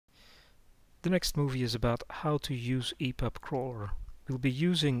The next movie is about how to use ePubCrawler. We'll be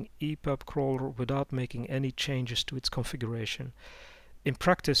using ePubCrawler without making any changes to its configuration. In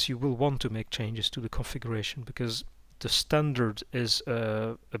practice, you will want to make changes to the configuration because the standard is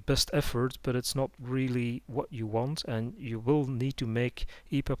a best effort, but it's not really what you want, and you will need to make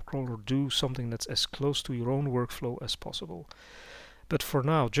ePubCrawler do something that's as close to your own workflow as possible. But for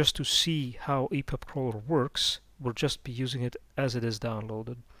now, just to see how ePubCrawler works, we'll just be using it as it is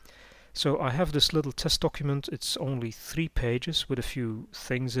downloaded. So I have this little test document. It's only 3 pages with a few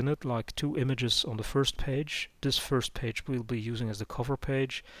things in it, like 2 images on the first page. This first page we'll be using as the cover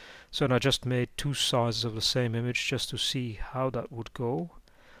page. So I just made 2 sizes of the same image just to see how that would go.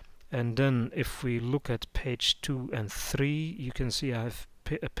 And then if we look at page 2 and 3, you can see I have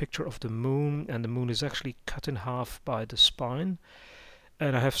a picture of the moon, and the moon is actually cut in half by the spine.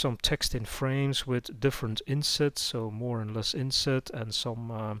 And I have some text in frames with different insets, so more and less inset, and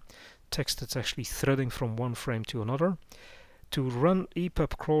some text that's actually threading from one frame to another. To run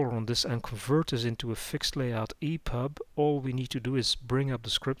ePubCrawler on this and convert this into a fixed layout ePub, all we need to do is bring up the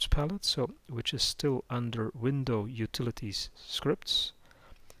scripts palette, which is still under Window Utilities Scripts.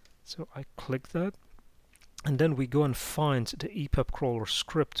 So I click that, and then we go and find the ePubCrawler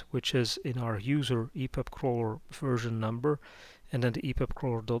script, which is in our user ePubCrawler version number, and then the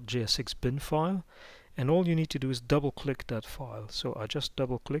ePubCrawler.jsx bin file. And all you need to do is double click that file. So I just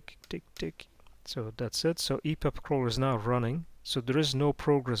double click, tick, tick. So that's it. So ePubCrawler is now running. So there is no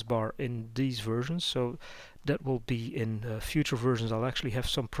progress bar in these versions. So that will be in future versions. I'll actually have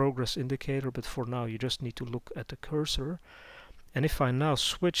some progress indicator, but for now you just need to look at the cursor. And if I now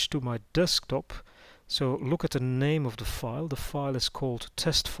switch to my desktop, so look at the name of the file. The file is called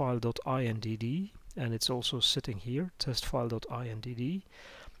testfile.indd, and it's also sitting here, testfile.indd.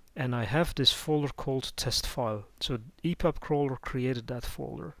 And I have this folder called test file. So ePubCrawler created that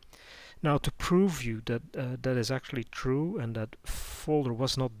folder. Now to prove you that that is actually true and that folder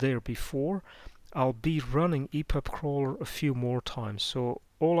was not there before, I'll be running ePubCrawler a few more times. So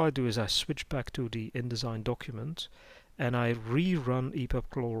all I do is I switch back to the InDesign document and I rerun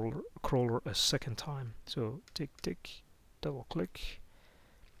ePubCrawler a second time. So tick tick, double click,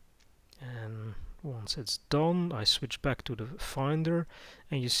 and once it's done, I switch back to the Finder,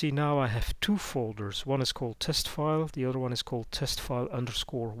 and you see now I have 2 folders. One is called test file, the other one is called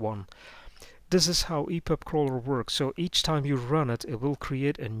testfile_1. This is how ePubCrawler works. So each time you run it, it will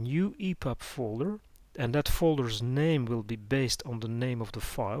create a new ePub folder, and that folder's name will be based on the name of the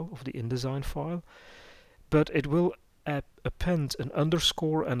file, of the InDesign file, but it will append an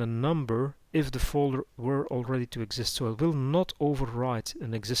underscore and a number if the folder were already to exist. So it will not overwrite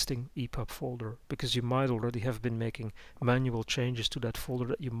an existing ePub folder, because you might already have been making manual changes to that folder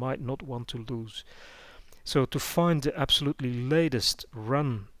that you might not want to lose. So to find the absolutely latest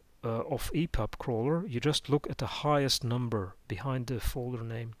run of ePubCrawler, you just look at the highest number behind the folder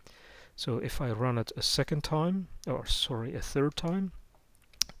name. So if I run it a third time,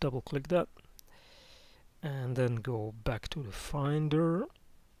 double click that, and then go back to the Finder.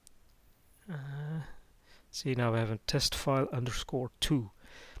 See, now I have a testfile_2,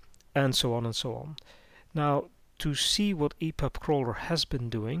 and so on and so on. Now to see what ePubCrawler has been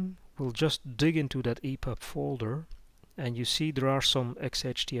doing, we'll just dig into that ePub folder, and you see there are some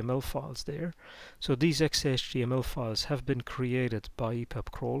XHTML files there. So these XHTML files have been created by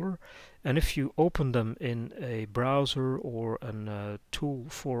ePubCrawler, and if you open them in a browser or a tool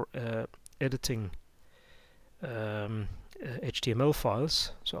for editing HTML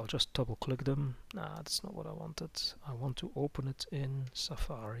files, so I'll just double click them. Nah, that's not what I wanted. I want to open it in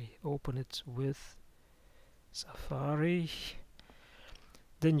Safari. Open it with Safari.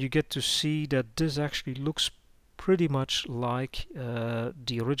 Then you get to see that this actually looks pretty much like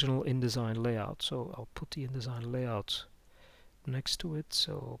the original InDesign layout. So I'll put the InDesign layout next to it.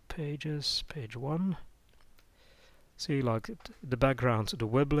 So pages, page 1. See, like the background, the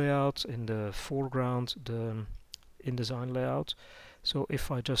web layout, in the foreground, the InDesign layout. So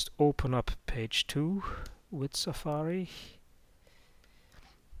if I just open up page 2 with Safari,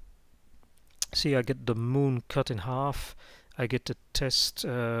 see, I get the moon cut in half, I get the text,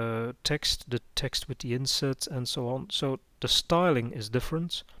 the text with the inset, and so on. So the styling is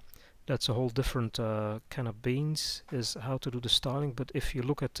different. That's a whole different kind of beans, is how to do the styling. But if you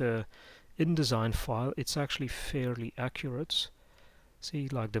look at the InDesign file, it's actually fairly accurate. See,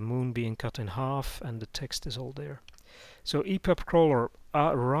 like the moon being cut in half and the text is all there. So ePubCrawler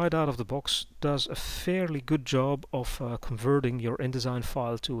right out of the box does a fairly good job of converting your InDesign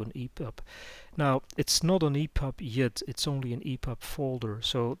file to an ePub. Now it's not an ePub yet, it's only an ePub folder.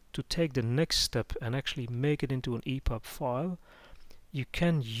 So to take the next step and actually make it into an ePub file, you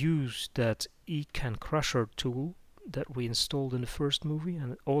can use that eCanCrusher tool that we installed in the first movie,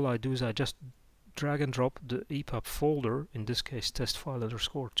 and all I do is I just drag and drop the EPUB folder, in this case test file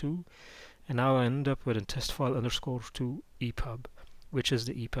underscore 2, and now I end up with a test file underscore 2 EPUB, which is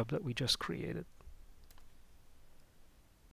the EPUB that we just created.